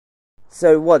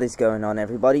So what is going on,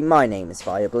 everybody? My name is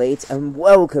Fireblade and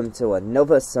welcome to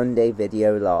another Sunday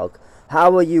video log.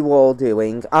 How are you all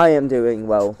doing? I am doing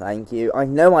well, thank you. I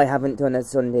know I haven't done a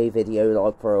Sunday video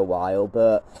log for a while,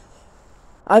 but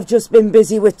I've just been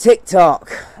busy with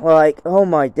TikTok. Like, oh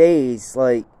my days,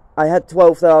 like, I had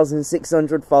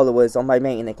 12,600 followers on my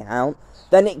main account.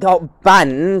 Then it got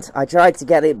banned. I tried to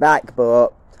get it back,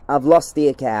 but I've lost the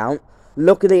account.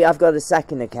 Luckily, I've got a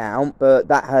second account, but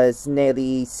that has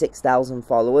nearly 6,000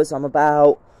 followers. I'm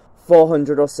about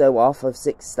 400 or so off of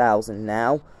 6,000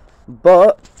 now.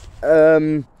 But,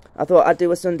 I thought I'd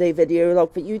do a Sunday video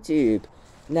log for YouTube.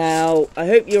 Now, I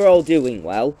hope you're all doing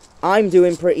well. I'm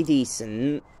doing pretty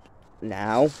decent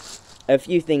now. A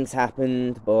few things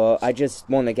happened, but I just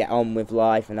want to get on with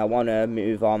life, and I want to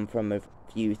move on from a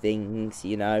few things,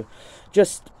 you know.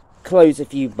 Just close a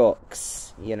few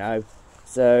books, you know.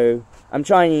 So, I'm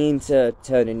trying to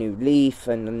turn a new leaf,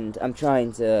 and I'm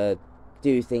trying to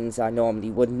do things I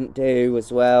normally wouldn't do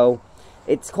as well.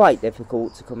 It's quite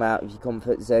difficult to come out of your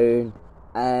comfort zone,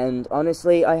 and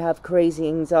honestly, I have crazy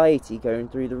anxiety going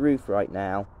through the roof right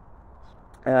now.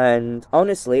 And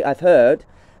honestly, I've heard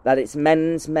that it's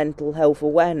Men's Mental Health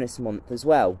Awareness Month as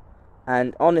well.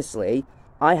 And honestly,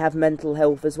 I have mental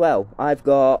health as well. I've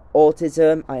got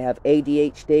autism, I have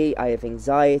ADHD, I have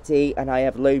anxiety, and I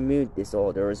have low mood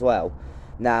disorder as well.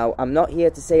 Now, I'm not here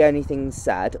to say anything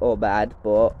sad or bad,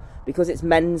 but because it's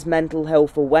Men's Mental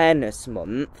Health Awareness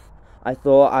Month, I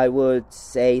thought I would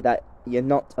say that you're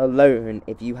not alone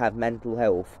if you have mental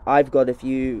health. I've got a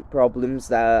few problems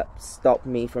that stop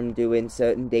me from doing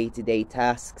certain day-to-day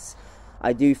tasks.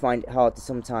 I do find it hard to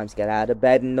sometimes get out of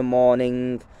bed in the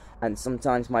morning, and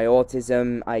sometimes my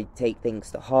autism, I take things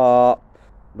to heart,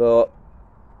 but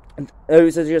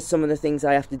those are just some of the things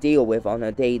I have to deal with on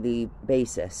a daily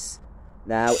basis.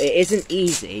 Now, it isn't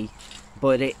easy,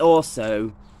 but it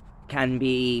also can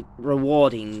be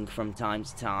rewarding from time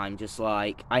to time. Just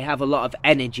like, I have a lot of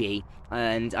energy,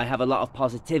 and I have a lot of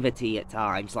positivity at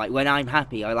times. Like, when I'm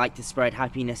happy, I like to spread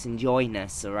happiness and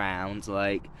joyness around,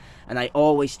 like, and I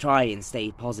always try and stay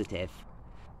positive.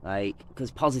 Like,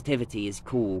 because positivity is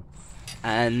cool.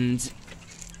 And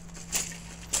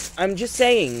I'm just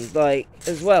saying, like,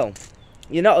 as well,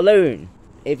 you're not alone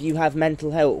if you have mental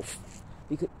health.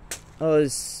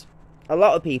 Because a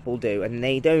lot of people do, and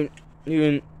they don't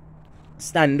even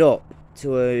stand up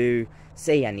to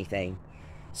say anything.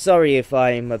 Sorry if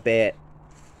I'm a bit,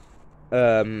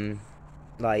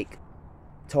 like,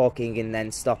 talking and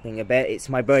then stopping a bit. It's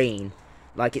my brain.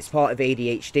 Like, it's part of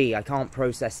ADHD. I can't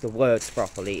process the words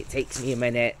properly. It takes me a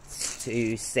minute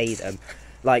to say them.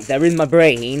 Like, they're in my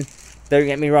brain. Don't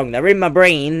get me wrong. They're in my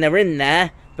brain. They're in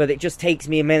there. But it just takes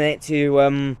me a minute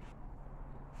to,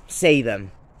 say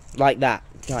them. Like that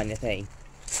kind of thing.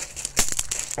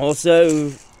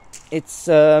 Also, it's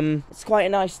quite a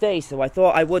nice day. So I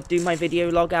thought I would do my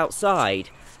video log outside.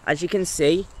 As you can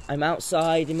see, I'm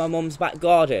outside in my mum's back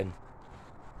garden.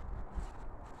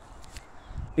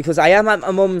 Because I am at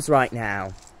my mum's right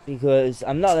now, because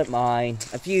I'm not at mine.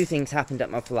 A few things happened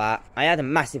at my flat. I had a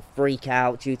massive freak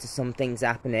out due to some things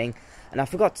happening, and I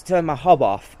forgot to turn my hob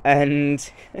off,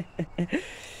 and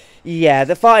yeah,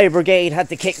 the fire brigade had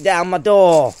to kick down my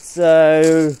door.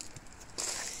 So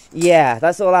yeah,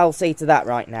 that's all I'll say to that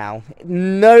right now.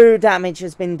 No damage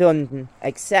has been done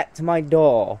except my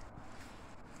door.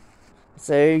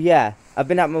 So yeah, I've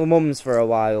been at my mum's for a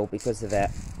while because of it.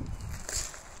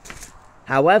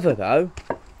 However, though,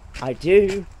 I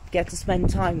do get to spend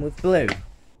time with Blue.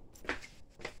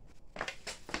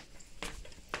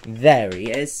 There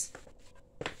he is.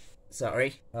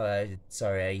 Sorry.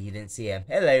 Sorry, you didn't see him.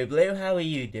 Hello, Blue. How are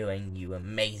you doing, you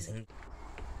amazing?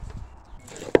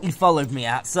 He followed me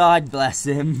outside, bless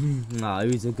him. Oh,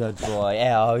 he's a good boy.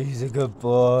 Oh, he's a good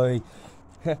boy.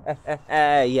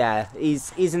 Yeah,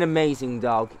 he's an amazing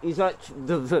dog. He's like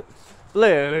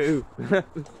Blue.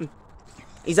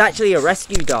 He's actually a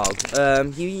rescue dog.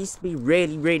 He used to be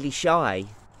really, really shy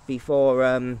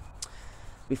before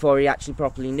he actually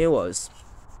properly knew us.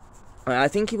 I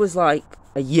think he was like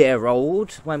a year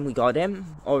old when we got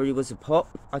him, or he was a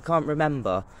pup. I can't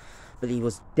remember, but he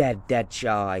was dead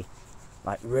shy.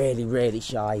 Like, really, really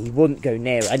shy. He wouldn't go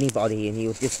near anybody, and he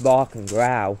would just bark and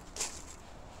growl.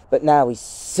 But now he's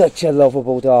such a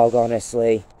lovable dog,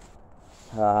 honestly.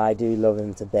 I do love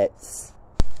him to bits.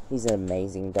 He's an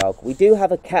amazing dog. We do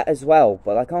have a cat as well,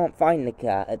 but I can't find the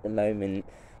cat at the moment.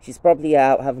 She's probably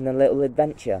out having a little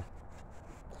adventure.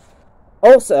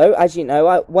 Also, as you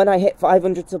know, when I hit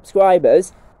 500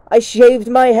 subscribers, I shaved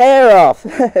my hair off.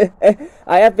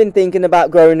 I have been thinking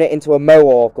about growing it into a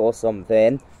mohawk or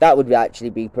something. That would actually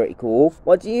be pretty cool.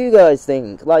 What do you guys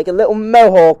think? Like a little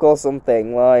mohawk or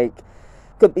something? Like,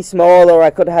 could be small, or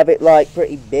I could have it like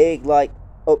pretty big, like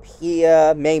up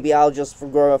here. Maybe I'll just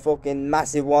grow a fucking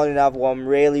massive one and have one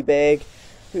really big.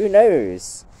 Who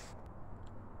knows?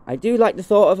 I do like the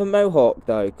thought of a mohawk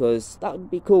though, because that would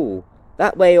be cool.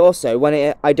 That way also,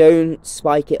 when I don't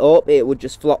spike it up, it would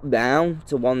just flop down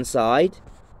to one side.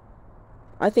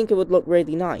 I think it would look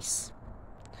really nice.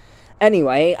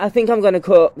 Anyway, I think I'm going to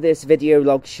cut this video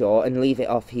log short and leave it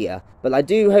off here. But I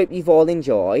do hope you've all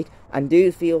enjoyed, and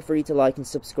do feel free to like and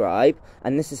subscribe.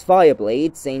 And this is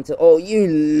Fireblade saying to all you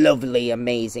lovely,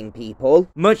 amazing people,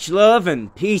 much love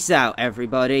and peace out,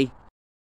 everybody.